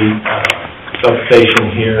Amerinui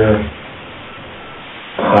substation here,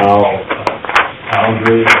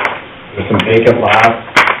 Boundary. There's some vacant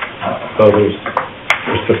lots. So there's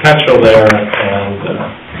potential there, and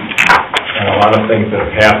a lot of things that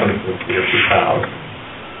have happened since the year 2000.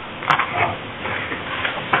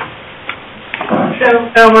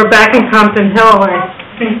 So we're back in Compton Hill. I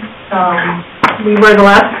think we were the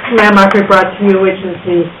last landmark we brought to you, which is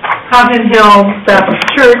the Compton Hill Baptist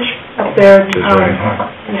Church up there.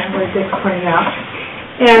 Where Dick's pointed out.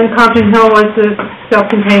 And Compton Hill was a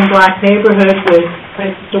self-contained black neighborhood with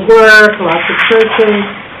places to work, lots of churches,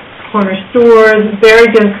 corner stores, very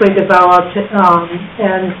densely developed,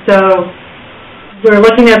 and so we're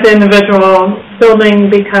looking at the individual building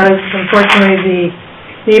because unfortunately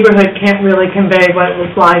the neighborhood can't really convey what it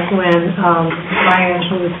was like when Maya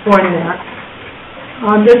Angelou was born there.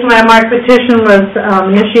 This landmark petition was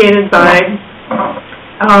initiated by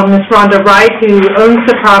Ms. Rhonda Wright, who owns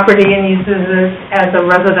the property and uses it as a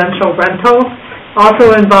residential rental.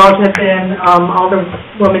 Also involved have been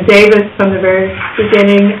Alderwoman Davis from the very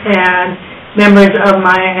beginning, and members of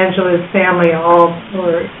Maya Angelou's family all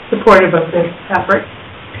were supportive of this effort.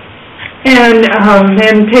 And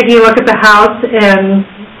taking a look at the house and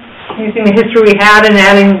using the history we had and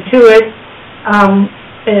adding to it,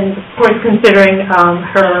 and of course considering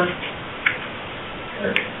her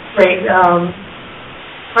great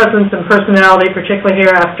presence and personality, particularly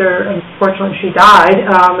here after, unfortunately, she died.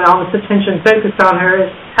 All this attention focused on her,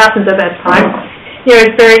 as happened at that time.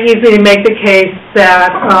 It's very easy to make the case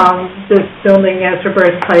that this building as her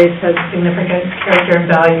birthplace has significant character and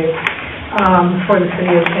value for the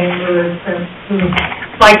city of St. Louis, and who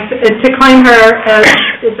likes to claim her as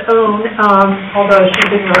its own, although she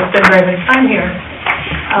didn't really spend very much time here.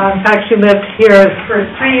 In fact, she lived here for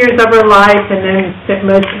 3 years of her life, and then spent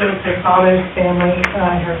most of it with her father's family,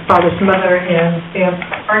 her father's mother in Banff,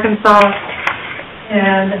 Arkansas.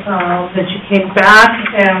 And then she came back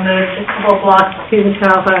and lived a couple of blocks to the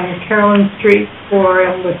south on Carolyn Street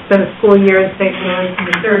and would spend a school year in St. Louis in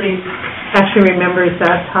the 30s. Actually remembers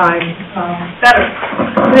that time better.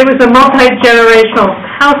 It was a multi-generational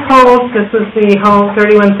household. This was the home,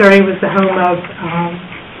 3130 was the home of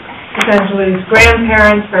Angelou's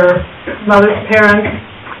grandparents, her mother's parents,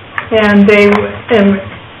 and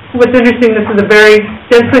what's interesting, this is a very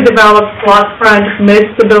densely developed block front.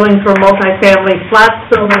 Most of the buildings were multifamily flat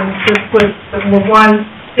buildings. This was one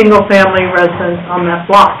single-family residence on that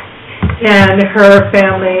block. And her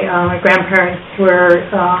family, my grandparents were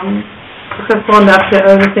successful enough to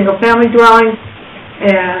own a single-family dwelling.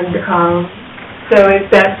 And so it's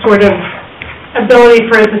that sort of ability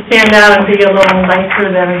for it to stand out and be a little nicer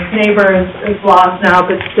than its neighbor is lost now,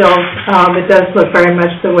 but still, it does look very much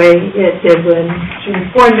the way it did when she was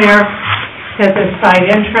born there. Has a side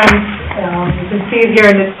entrance. You can see it here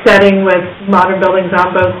in its setting with modern buildings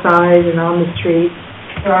on both sides and on the street.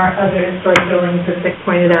 There are other historic buildings, as Dick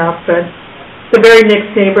pointed out, but it's a very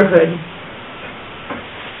mixed neighborhood.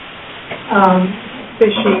 So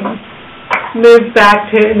she moved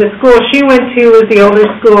back to the school she went to was the older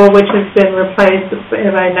school, which has been replaced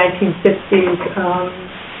by 1960s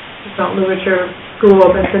adult literature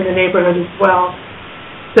school that's in the neighborhood as well.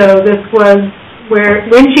 So this was where,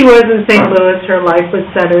 when she was in St. Louis, her life was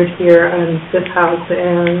centered here in this house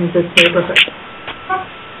and this neighborhood.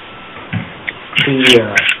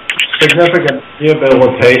 The significant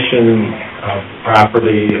rehabilitation of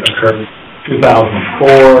property occurred in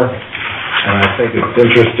 2004, and I think it's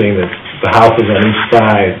interesting that the houses on each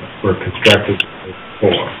side were constructed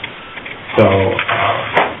before. So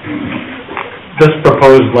this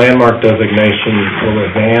proposed landmark designation will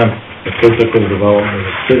advance the physical development of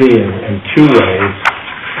the city in two ways.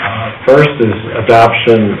 First is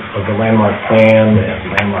adoption of the landmark plan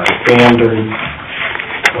and landmark standards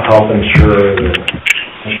will help ensure that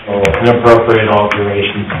inappropriate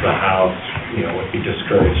alterations to the house, would be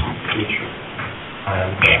discouraged in the future.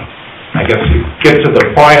 And I guess you get to the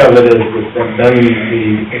point of it is that then we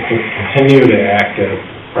continue to act as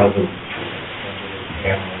presence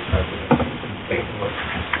and president in St. Louis.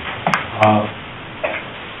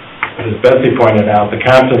 As Betsy pointed out, the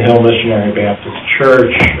Compton Hill Missionary Baptist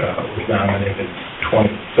Church was nominated in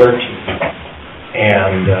 2013,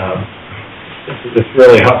 and this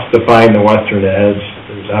really helps define the western edge.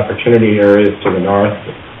 There's opportunity areas to the north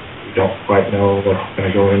that we don't quite know what's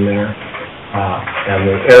going to go in there. And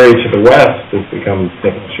the area to the west has become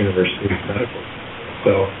St. Louis University's medical.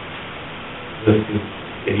 So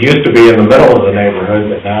it used to be in the middle of the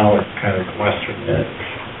neighborhood, but now it's kind of the western edge.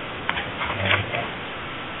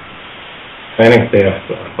 Planning staff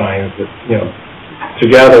finds that,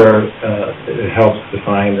 together it helps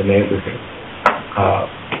define the neighborhood.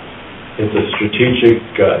 It's a strategic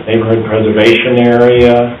neighborhood preservation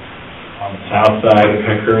area on the south side of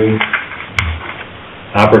Hickory.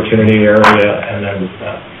 Opportunity area, and then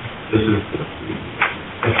this is the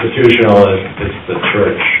institutional is the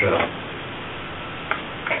church.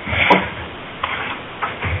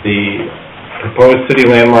 The proposed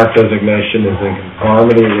city landmark designation is in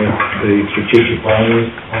conformity with the strategic land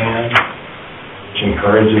use plan, which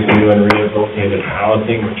encourages new and rehabilitated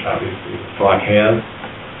housing, which obviously the block has.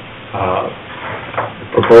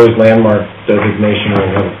 The proposed landmark designation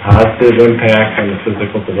will have a positive impact on the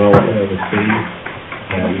physical development of the city.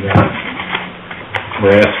 And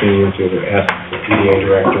we're asking you to ask the PDA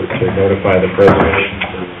director to notify the preservation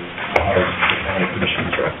of the Planning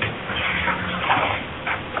Commission's recommendation.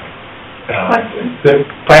 The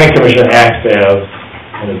Planning Commission acts as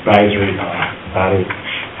an advisory body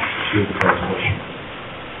to the preservation.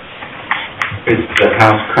 Is the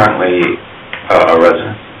house currently a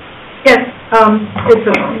residence? Yes,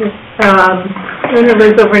 Luna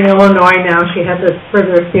lives over in Illinois now. She had this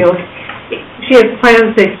further afield. She has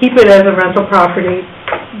plans to keep it as a rental property.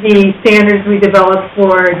 The standards we developed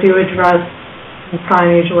for do address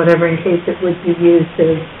signage or whatever in case it would be used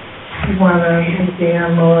as more of a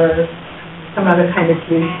museum or some other kind of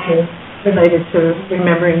use related to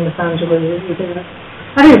remembering the founders of the city.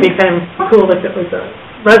 I think it would be kind of cool if it was a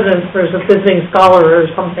residence versus a visiting scholar or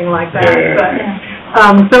something like that. Yeah. But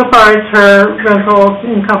so far it's her rental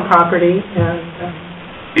income property. And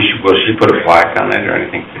will she put a plaque on it or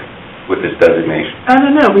anything with this designation? I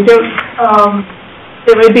don't know. We don't.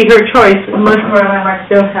 It would be her choice. Most of our landmarks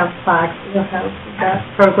don't have plaques. We don't have that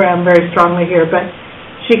program very strongly here, but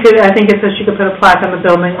she could. I think it says she could put a plaque on the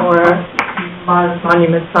building or a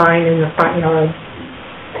monument sign in the front yard.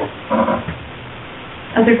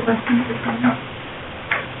 Other questions?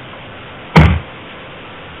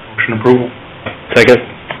 Motion approval. Second.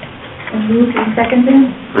 Moved and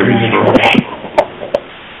seconded. Previous roll.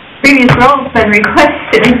 Previous roll's been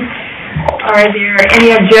requested. Are there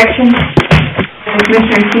any objections? The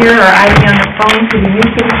commissioners here or I on the phone to the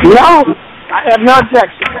use of the... No, I have no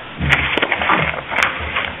objection.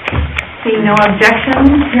 Seeing no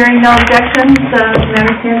objections, hearing no objections, the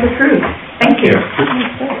matter stands approved. Thank you.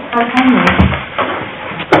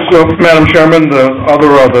 So, Madam Chairman,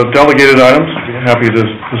 the delegated items, we're happy to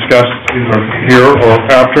discuss either here or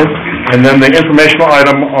after. And then the informational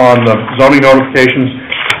item on the zoning notifications,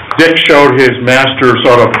 Dick showed his master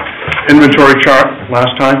sort of inventory chart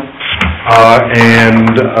last time.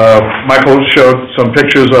 And Michael showed some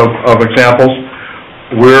pictures of examples.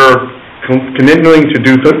 We're continuing to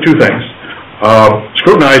do two things.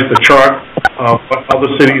 Scrutinize the chart of what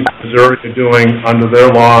other cities in Missouri are doing under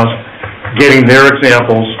their laws, getting their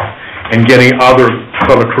examples, and getting other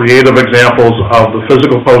sort of creative examples of the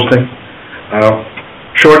physical posting.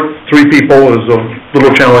 Short 3 people is a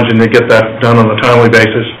little challenging to get that done on a timely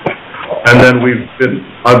basis. And then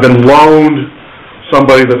I've been loaned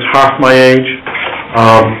somebody that's half my age.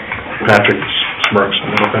 Patrick smirks a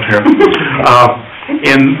little bit here.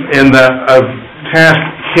 In that I've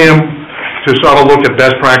tasked him to sort of look at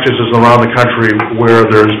best practices around the country where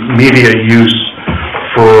there's media use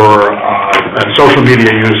and social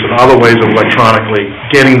media use and other ways of electronically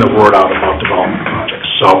getting the word out about development projects.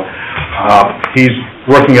 So he's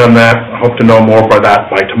working on that. I hope to know more by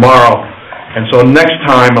tomorrow. And so next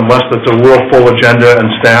time, unless it's a real full agenda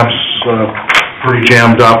and staff's pretty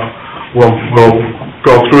jammed up, we'll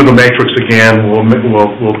go through the matrix again. We'll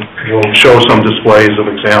show some displays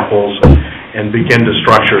of examples and begin to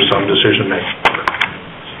structure some decision making.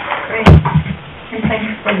 Great. And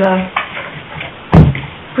thanks for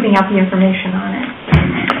putting out the information on it.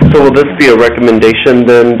 So will this be a recommendation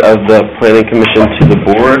then of the Planning Commission to the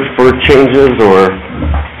board for changes, or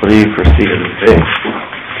what do you foresee as a thing?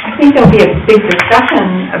 I think there'll be a big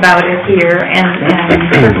discussion about it here, and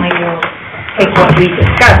certainly we'll take what we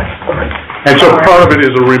discussed. And so part of it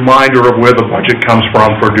is a reminder of where the budget comes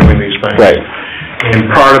from for doing these things. Right. And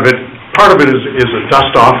part of it is a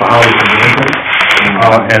dust off of how we can do it.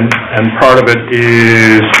 And part of it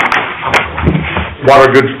is what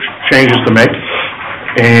are good changes to make,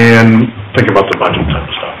 and think about the budget type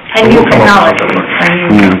of stuff. And new technology.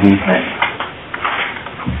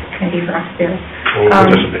 Maybe for upstairs. We'll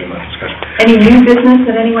participate in that discussion. Any new business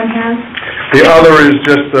that anyone has? The other is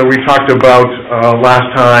just that we talked about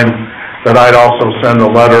last time that I'd also send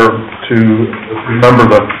a letter to, remember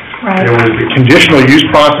that the conditional use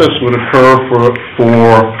process would occur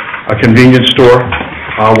for a convenience store,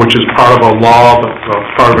 which is part of a law,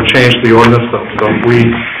 part of a change to the ordinance that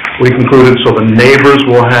we concluded, so the neighbors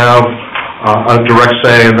will have a direct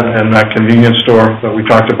say in that convenience store that we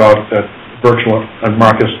talked about at Virtual and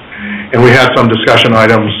Marcus. And we had some discussion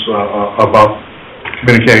items about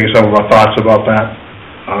communicating some of our thoughts about that.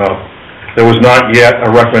 There was not yet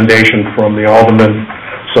a recommendation from the alderman,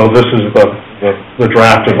 so this is the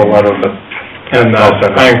draft of the letter that... And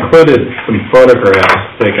I included some photographs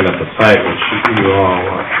taken at the site, which you all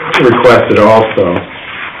requested also.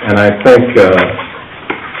 And I think,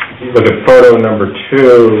 if you look at photo number 2,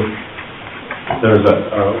 there's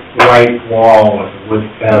a white wall with wood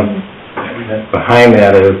fence. Behind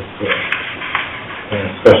that is,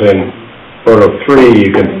 especially in photo 3,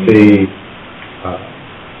 you can see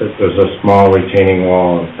that there's a small retaining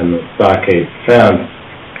wall and the stockade fence.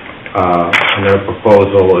 And their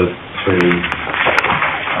proposal is to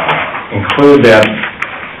include that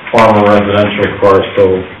former residential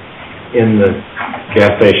parcel in the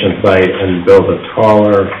gas station site and build a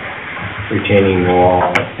taller retaining wall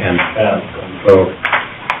and fence. And so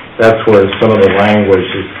that's where some of the language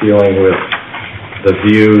is dealing with the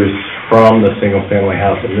views from the single-family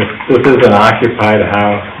house. And this is an occupied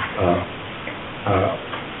house.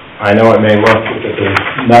 I know it may look that there's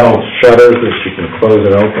metal shutters that you can close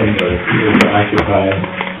and open, but it is occupied.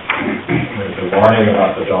 There's a warning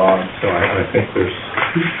about the dog, so I think there's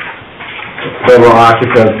several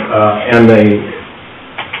occupants, and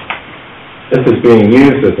this is being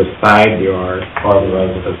used as a side yard for the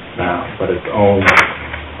residents now, but it's owned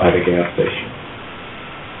by the gas station.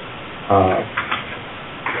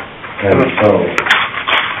 And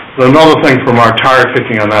so... Another thing from our tire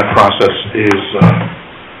kicking on that process is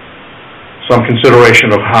some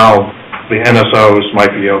consideration of how the NSOs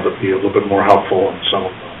might be able to be a little bit more helpful in some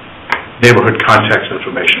of the neighborhood context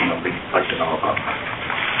information that we'd like to know about.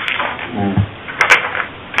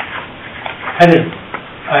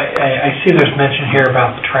 I see there's mention here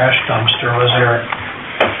about the trash dumpster. Was there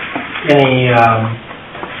any,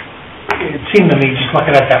 it seemed to me, just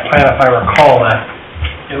looking at that plan, if I recall, that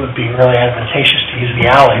it would be really advantageous to use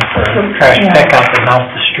the alley for trash pickup and not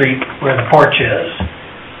the street where the porch is.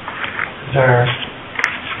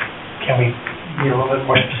 Can we be a little bit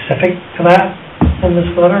more specific to that in this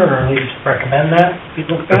letter, or at least recommend that?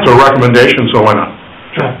 It's a recommendation, so why not?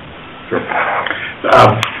 Sure.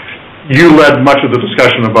 You led much of the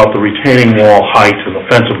discussion about the retaining wall height and the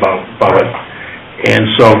fence about it. And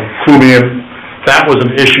so Clumian, that was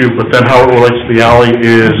an issue, but then how it relates to the alley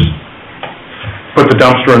is put the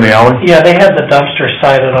dumpster in the alley? Yeah, they had the dumpster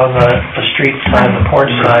sited on the street side, the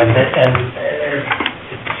porch side, and it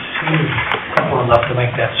seemed simple enough to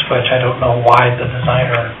make that switch. I don't know why the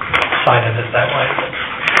designer sited it that way.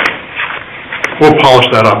 We'll polish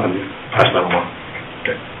that up and pass that along.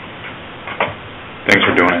 Okay. Thanks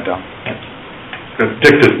for doing it, Don.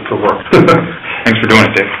 Addicted to work. Thanks for doing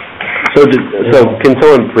it, Dave. So can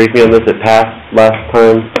someone brief me on this? It passed last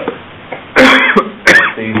time.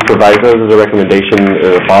 These provisos as a recommendation,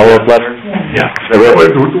 a follow-up letter? Yeah.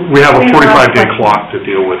 We have a 45-day clock to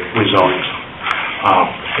deal with rezonings.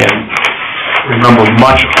 And remember,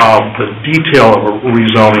 much of the detail of a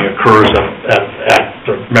rezoning occurs at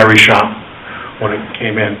the Mary shop when it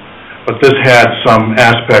came in. But this had some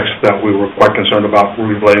aspects that we were quite concerned about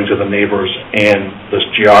relating to the neighbors and this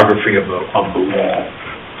geography of the wall.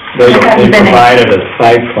 They provided a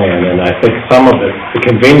site plan, and I think some of it, the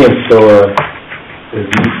convenience store is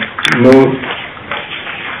moved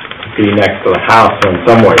to be next to the house, so in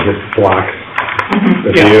some ways it blocks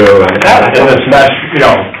the view. And it's not,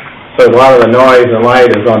 so a lot of the noise and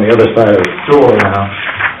light is on the other side of the store now.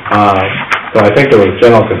 So I think there was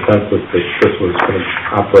general consensus that this was going to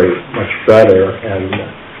operate much better, and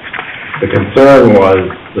the concern was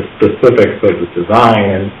the specifics of the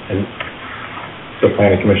design, and the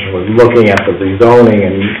planning commission was looking at the rezoning,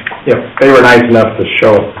 and they were nice enough to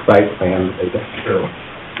show us the site plan. They don't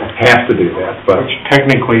have to do that, but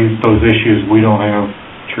technically those issues we don't have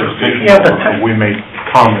jurisdiction over. We may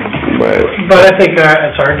comment. But I think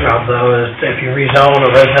it's our job, though, is if you rezone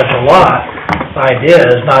a residential lot, the idea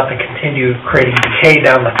is not to continue creating decay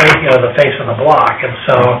down the face, the face of the block. And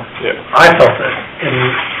so I felt that in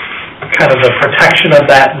kind of the protection of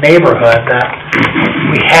that neighborhood, that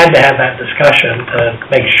we had to have that discussion to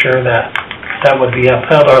make sure that that would be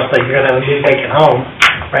upheld, or else that you're going to have a new vacant home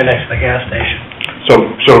right next to the gas station. So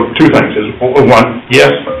two things is, one,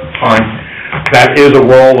 yes, fine. That is a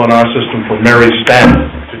role in our system for Mary staff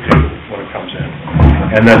to do when it comes in.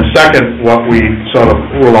 And then second, what we sort of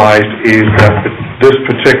realized is that this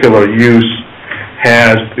particular use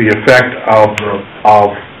has the effect of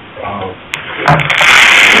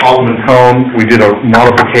Alderman Cone. We did a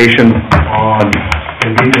modification on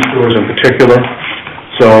convenience stores in particular,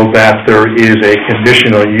 so that there is a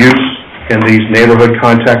conditional use in these neighborhood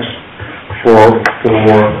contexts for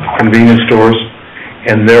convenience stores,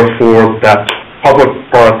 and therefore that public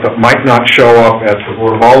part that might not show up at the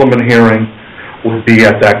Board of Alderman hearing would be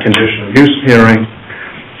at that conditional use hearing.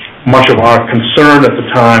 Much of our concern at the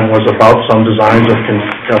time was about some designs of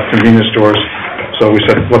convenience stores, so we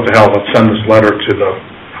said, what the hell, let's send this letter to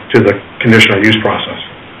the conditional use process.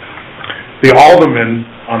 The alderman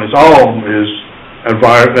on his own is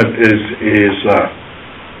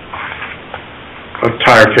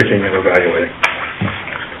tire kicking and evaluating.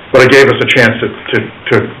 But it gave us a chance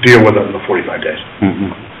to deal with it in the 45 days.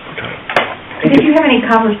 Mm-hmm. Okay. Did you have any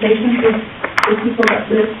conversations with people about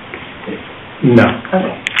this? No.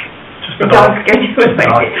 Okay. The dog scared you away.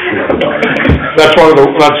 That's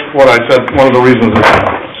what I said. One of the reasons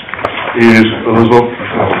is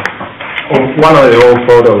one of the old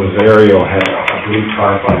photos, Ariel had a blue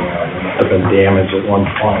tarp on there, and it had been damaged at one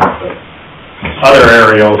point, but other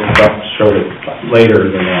aerials showed it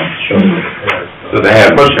later than that, showed it repaired. So they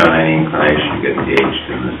haven't shown any inclination to get engaged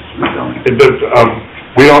in this rezoning?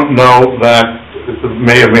 We don't know that. It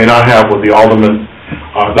may or may not have with the alderman.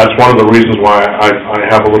 That's one of the reasons why I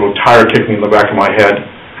have a little tire kicking in the back of my head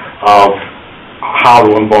of how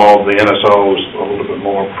to involve the NSOs a little bit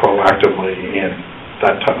more proactively in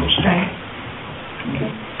that type of stuff.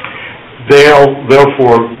 Right.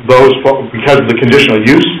 Therefore, because of the conditional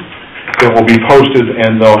use, it will be posted,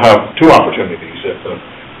 and they'll have two opportunities at the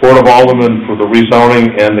Board of Aldermen for the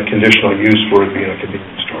rezoning and the conditional use for it being a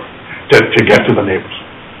convenience store to get to the neighbors.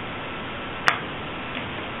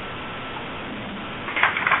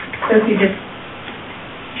 So if you just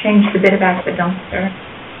change the bit about the dumpster.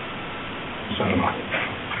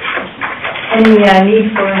 Any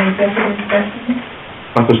need for an executive session?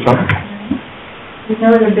 Not this time. With no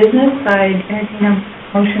other business, I entertain a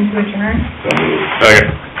motion to adjourn. Second.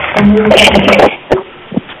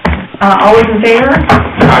 All those in favor?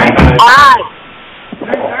 Aye. Aye.